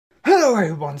Hello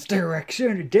everyone, it's Rex here,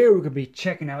 and today we're going to be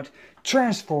checking out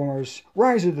Transformers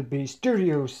Rise of the Beast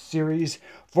Studio Series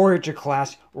Voyager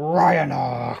class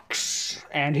RHINOX.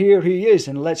 And here he is,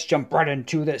 and let's jump right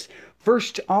into this.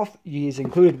 First off, he is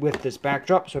included with this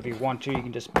backdrop, so if you want to, you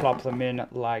can just plop them in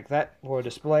like that for a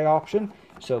display option.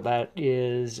 So that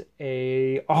is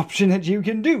a option that you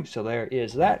can do. So there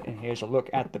is that, and here's a look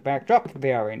at the backdrop.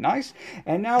 Very nice.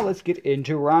 And now let's get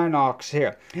into RHINOX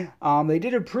here. They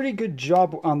did a pretty good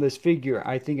job on this figure,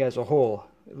 I think, as a whole.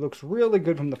 It looks really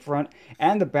good from the front,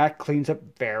 and the back cleans up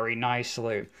very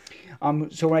nicely.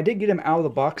 So when I did get him out of the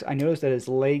box, I noticed that his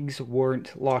legs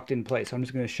weren't locked in place. So I'm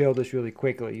just going to show this really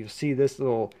quickly. You'll see this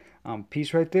little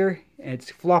piece right there, and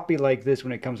it's floppy like this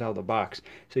when it comes out of the box.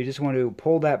 So you just want to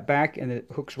pull that back, and it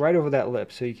hooks right over that lip.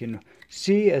 So you can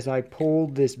see as I pull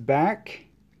this back,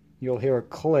 you'll hear a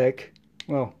click.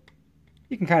 Well,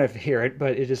 you can kind of hear it,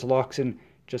 but it just locks in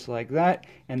just like that,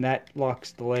 and that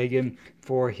locks the leg in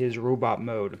for his robot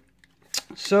mode.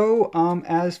 So,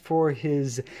 as for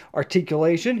his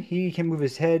articulation, he can move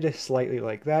his head slightly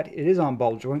like that. It is on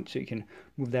ball joint, so you can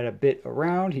move that a bit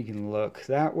around. He can look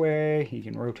that way. He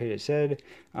can rotate his head.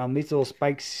 These little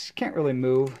spikes can't really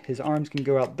move. His arms can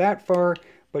go out that far,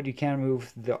 but you can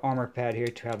move the armor pad here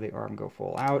to have the arm go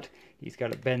full out. He's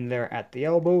got a bend there at the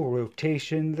elbow,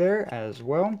 rotation there as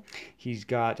well. He's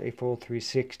got a full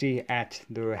 360 at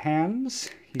the hands.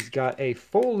 He's got a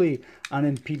fully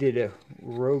unimpeded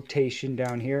rotation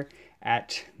down here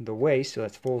at the waist, so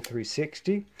that's full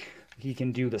 360. He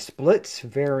can do the splits,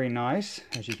 very nice,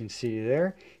 as you can see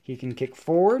there. He can kick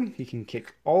forward, he can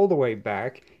kick all the way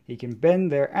back, he can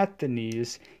bend there at the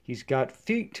knees. He's got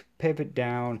feet pivot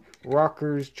down,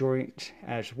 rockers joint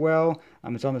as well.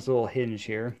 It's on this little hinge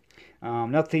here.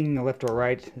 Nothing left or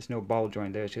right, there's no ball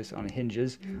joint there, it's just on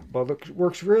hinges. But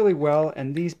works really well,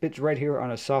 and these bits right here are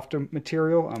on a softer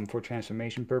material for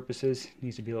transformation purposes.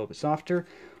 Needs to be a little bit softer.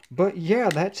 But yeah,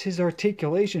 that's his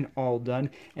articulation all done.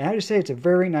 And I have to say, it's a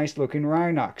very nice looking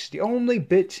RHINOX. The only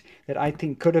bit that I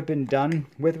think could have been done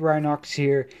with RHINOX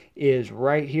here is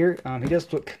right here. He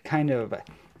does look kind of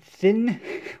thin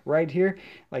right here.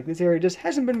 Like this area just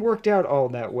hasn't been worked out all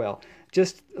that well.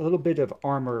 Just a little bit of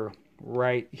armor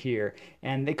right here,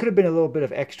 and it could have been a little bit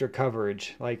of extra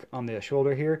coverage like on the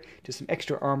shoulder here, just some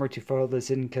extra armor to fill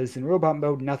this in, because in robot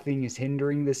mode nothing is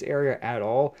hindering this area at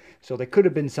all, so there could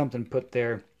have been something put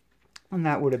there, and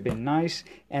that would have been nice.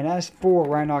 And as for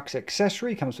RHINOX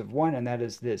accessory, comes with one, and that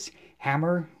is this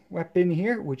hammer weapon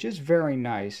here, which is very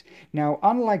nice. Now,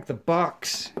 unlike the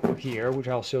box here, which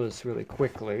I'll show this really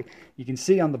quickly, you can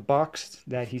see on the box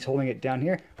that he's holding it down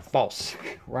here. False.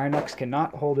 RHINOX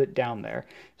cannot hold it down there.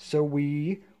 So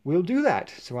we will do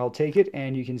that. So I'll take it,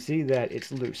 and you can see that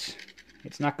it's loose.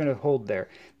 It's not going to hold there.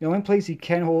 The only place he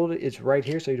can hold it is right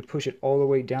here, so you have to push it all the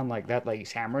way down like that, like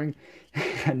he's hammering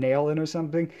a nail in or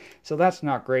something. So that's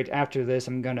not great. After this,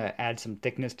 I'm going to add some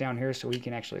thickness down here so he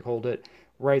can actually hold it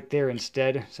right there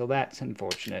instead. So that's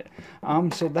unfortunate.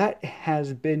 So that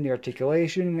has been the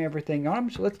articulation and everything on him.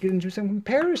 So let's get into some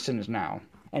comparisons now.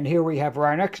 And here we have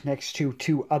RHINOX next to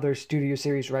two other Studio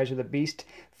Series Rise of the Beast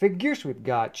figures. We've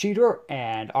got Cheetor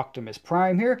and Optimus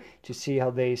Prime here to see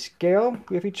how they scale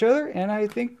with each other. And I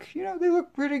think, you know, they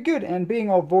look pretty good. And being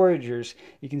all Voyagers,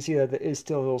 you can see that there is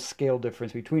still a little scale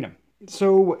difference between them.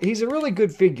 So he's a really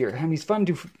good figure. I mean, he's fun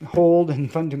to hold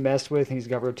and fun to mess with. He's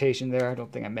got rotation there. I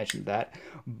don't think I mentioned that.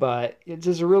 But it's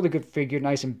just a really good figure,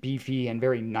 nice and beefy and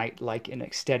very knight-like and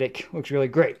aesthetic. Looks really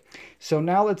great. So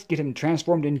now let's get him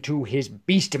transformed into his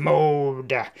beast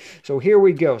mode. So here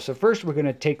we go. So first we're going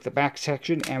to take the back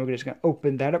section and we're just going to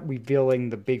open that up,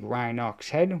 revealing the big RHINOX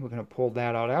head. We're going to pull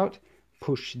that all out,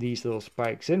 push these little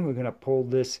spikes in. We're going to pull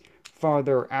this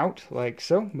farther out like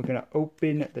so. We're going to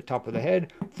open the top of the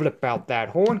head, flip out that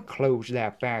horn, close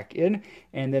that back in,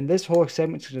 and then this whole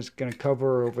segment is just going to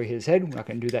cover over his head. We're not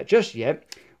going to do that just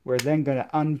yet. We're then going to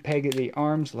unpeg the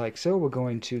arms like so. We're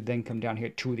going to then come down here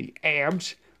to the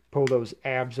abs, pull those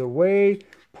abs away,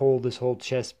 pull this whole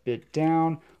chest bit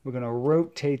down. We're going to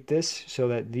rotate this so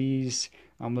that these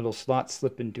little slots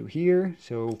slip into here.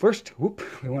 So first,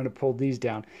 we want to pull these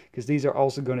down, because these are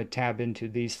also going to tab into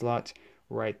these slots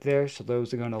right there. So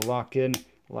those are going to lock in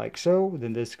like so.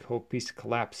 Then this whole piece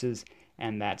collapses,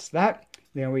 and that's that.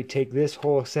 Then we take this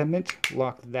whole segment,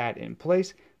 lock that in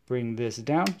place, bring this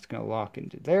down. It's going to lock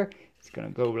into there. It's going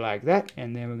to go like that,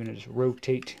 and then we're going to just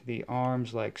rotate the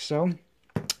arms like so.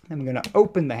 Then we're going to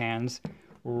open the hands,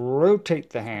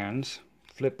 rotate the hands,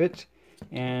 flip it,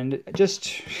 and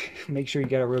just make sure you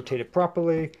got to rotate it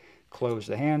properly. Close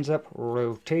the hands up,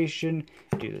 rotation,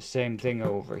 do the same thing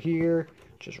over here.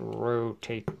 just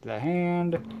rotate the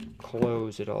hand,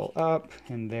 close it all up,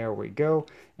 and there we go.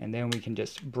 And then we can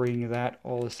just bring that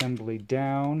all assembly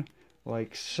down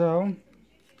like so.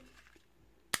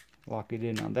 Lock it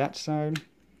in on that side.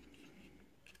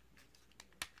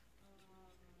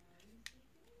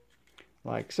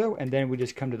 Like so. And then we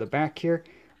just come to the back here,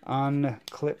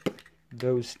 unclip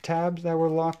those tabs that were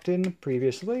locked in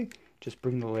previously. Just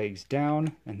bring the legs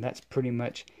down, and that's pretty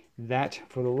much that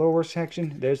for the lower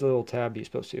section. There's a little tab you're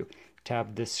supposed to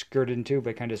tab this skirt into,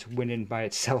 but it kind of just went in by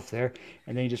itself there.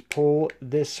 And then you just pull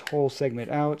this whole segment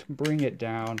out, bring it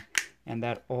down, and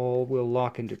that all will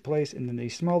lock into place. And then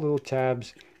these small little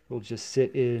tabs will just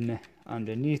sit in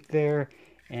underneath there.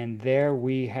 And there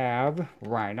we have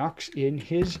RHINOX in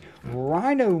his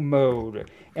Rhino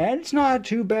mode. And it's not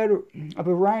too bad of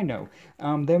a Rhino.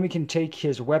 Then we can take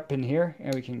his weapon here,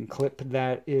 and we can clip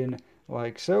that in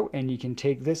like so. And you can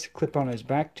take this, clip on his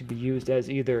back to be used as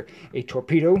either a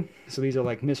torpedo. So these are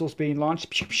like missiles being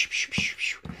launched.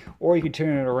 Or you can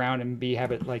turn it around and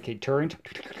have it like a turret.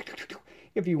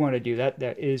 If you want to do that,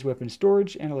 that is weapon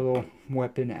storage and a little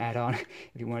weapon add-on if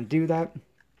you want to do that.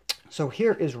 So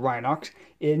here is RHINOX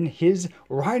in his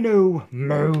Rhino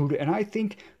mode, and I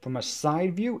think from a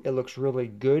side view it looks really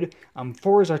good.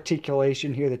 For his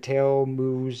articulation here, the tail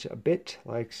moves a bit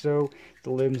like so.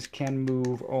 The limbs can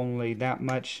move only that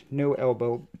much, no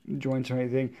elbow joints or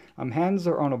anything. Hands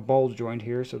are on a ball joint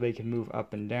here, so they can move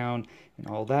up and down and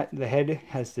all that. The head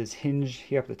has this hinge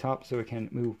here up the top, so it can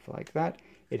move like that.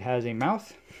 It has a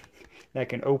mouth that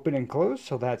can open and close,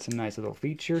 so that's a nice little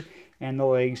feature. And the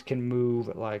legs can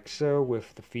move like so,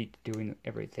 with the feet doing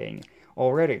everything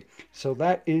already. So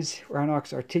that is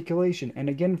RHINOX articulation. And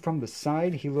again, from the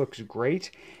side, he looks great.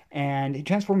 And he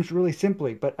transforms really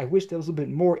simply, but I wish there was a bit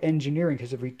more engineering,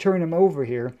 because if we turn him over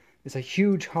here, it's a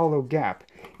huge hollow gap.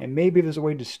 And maybe there's a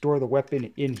way to store the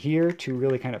weapon in here to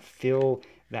really kind of fill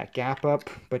that gap up,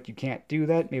 but you can't do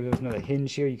that. Maybe there's another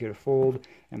hinge here you could have folded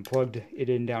and plugged it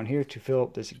in down here to fill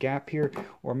up this gap here.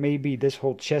 Or maybe this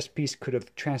whole chest piece could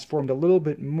have transformed a little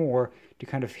bit more to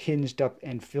kind of hinged up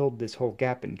and filled this whole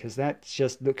gap in, because that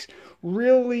just looks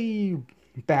really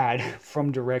bad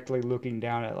from directly looking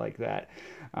down at it like that.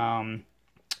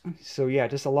 So yeah,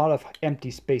 just a lot of empty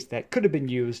space that could have been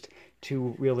used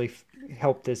to really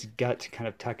help this gut kind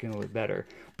of tuck in a little better.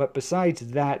 But besides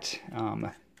that,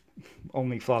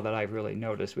 only flaw that I've really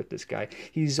noticed with this guy,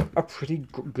 he's a pretty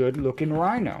good looking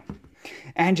Rhino.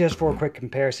 And just for a quick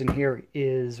comparison, here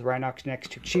is RHINOX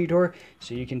next to Cheetor,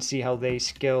 so you can see how they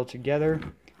scale together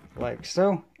like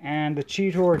so. And the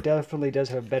Cheetor definitely does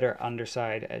have a better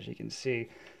underside, as you can see.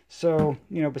 So,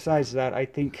 you know, besides that, I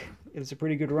think it's a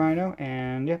pretty good Rhino.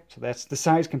 And yeah, so that's the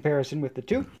size comparison with the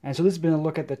two. And so this has been a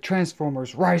look at the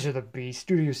Transformers Rise of the Beast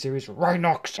Studio Series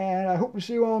RHINOX. And I hope to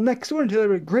see you all next one. Until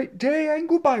have a great day, and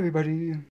goodbye, everybody.